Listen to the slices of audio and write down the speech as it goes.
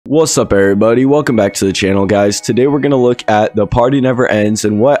What's up everybody, welcome back to the channel guys. Today we're going to look at The Party Never Ends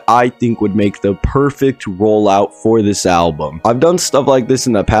and what I think would make the perfect rollout for this album. I've done stuff like this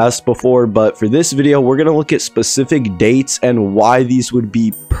in the past before, but for this video we're going to look at specific dates and why these would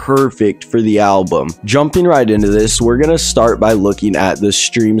be perfect for the album. Jumping right into this, we're going to start by looking at the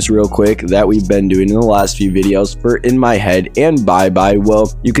streams real quick that we've been doing in the last few videos for In My Head and Bye Bye.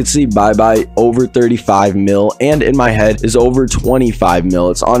 Well, you can see Bye Bye over 35 mil and In My Head is over 25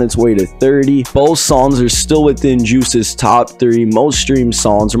 mil. It's on its way to 30. Both songs are still within Juice's top 3 most streamed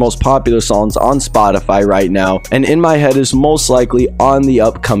songs or most popular songs on Spotify right now, and In My Head is most likely on the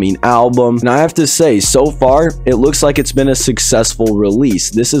upcoming album. And I have to say, so far it looks like it's been a successful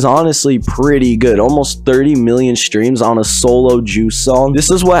release. This is honestly pretty good, almost 30 million streams on a solo Juice song. This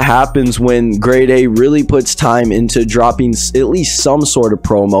is what happens when Grade A really puts time into dropping at least some sort of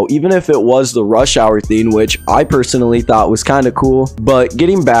promo, even if it was the Rush Hour theme, which I personally thought was kind of cool. But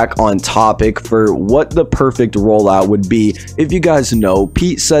getting back on topic for what the perfect rollout would be, if you guys know,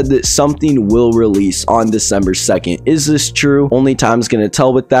 Pete said that something will release on December 2nd. Is this true? Only time's gonna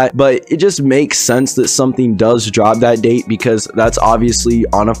tell with that, but it just makes sense that something does drop that date because that's obviously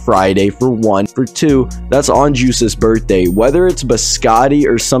on a Friday for one. For two, that's on Juice's birthday. Whether it's biscotti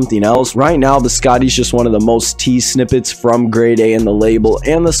or something else, right now biscotti's just one of the most teased snippets from Grade A and the label,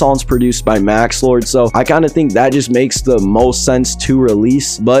 and the song's produced by Max Lord, so I kind of think that just makes the most sense to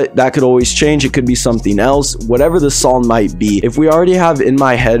release. But that could always change. It could be something else, whatever the song might be. If we already have In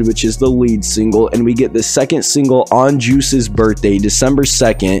My Head, which is the lead single, and we get the second single on Juice's birthday, December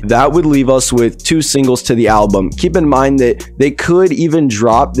 2nd, that would leave us with 2 singles to the album. Keep in mind that they could even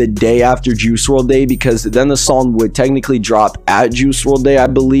drop the day after Juice WRLD Day, because then the song would technically drop at Juice WRLD Day, I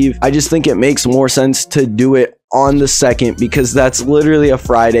believe. I just think it makes more sense to do it on the 2nd because that's literally a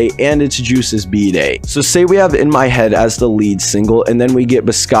Friday and it's Juice's B-Day. So say we have In My Head as the lead single and then we get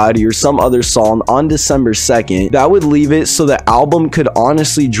biscotti or some other song on December 2nd, that would leave it so the album could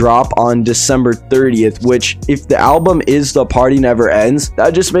honestly drop on December 30th, which if the album is The Party Never Ends,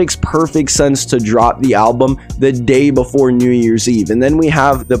 that just makes perfect sense to drop the album the day before New Year's Eve, and then we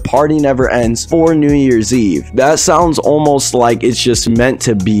have The Party Never Ends for New Year's Eve. That sounds almost like it's just meant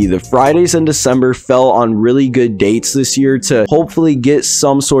to be. The Fridays in December fell on really good dates this year to hopefully get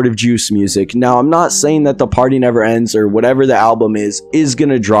some sort of Juice music. Now, I'm not saying that The Party Never Ends or whatever the album is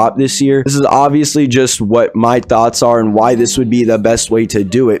gonna drop this year. This is obviously just what my thoughts are and why this would be the best way to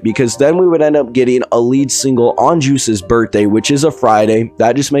do it, because then we would end up getting a lead single on Juice's birthday, which is a Friday.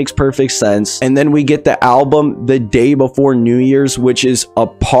 That just makes perfect sense. And then we get the album the day before New Year's, which is a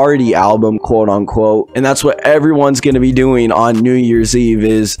party album, quote unquote, and that's what everyone's gonna be doing on New Year's Eve,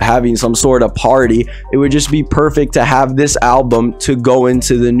 is having some sort of party. It would just be perfect to have this album to go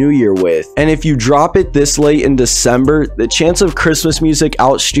into the new year with. And if you drop it this late in December, the chance of Christmas music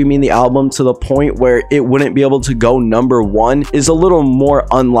outstreaming the album to the point where it wouldn't be able to go #1 is a little more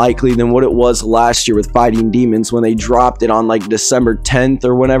unlikely than what it was last year with Fighting Demons when they dropped it on like December 10th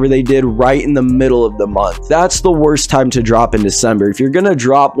or whenever they did, right in the middle of the month. That's the worst time to drop in December. If you're gonna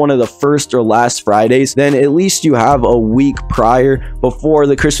drop one of the first or last Fridays, then at least you have a week prior before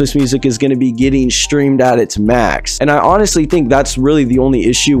the Christmas music is gonna be getting streamed at its max. And I honestly think that's really the only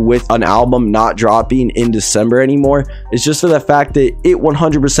issue with an album not dropping in December anymore, is just for the fact that it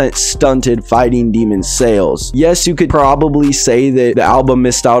 100% stunted Fighting Demons sales. Yes, you could probably say that the album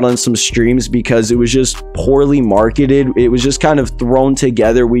missed out on some streams because it was just poorly marketed. It was just kind of thrown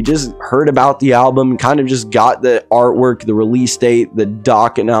together. We just heard about the album, kind of just got the artwork, the release date, the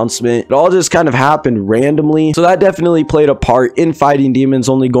doc announcement. It all just kind of happened randomly. So that definitely played a part in Fighting Demons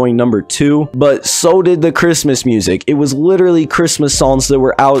only going #2, but so did the Christmas music. It was literally Christmas songs that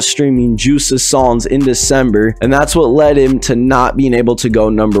were outstreaming Juice's songs in December, and that's what led him to not being able to go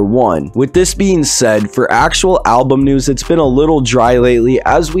 #1. With this being said, for actual album news, it's been a little dry lately.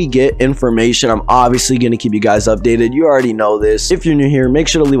 As we get information, I'm obviously going to keep you guys updated. You already know this. If you're new here, make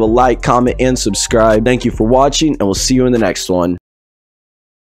sure to leave a like, comment, and subscribe. Thank you for watching, and we'll see you in the next one.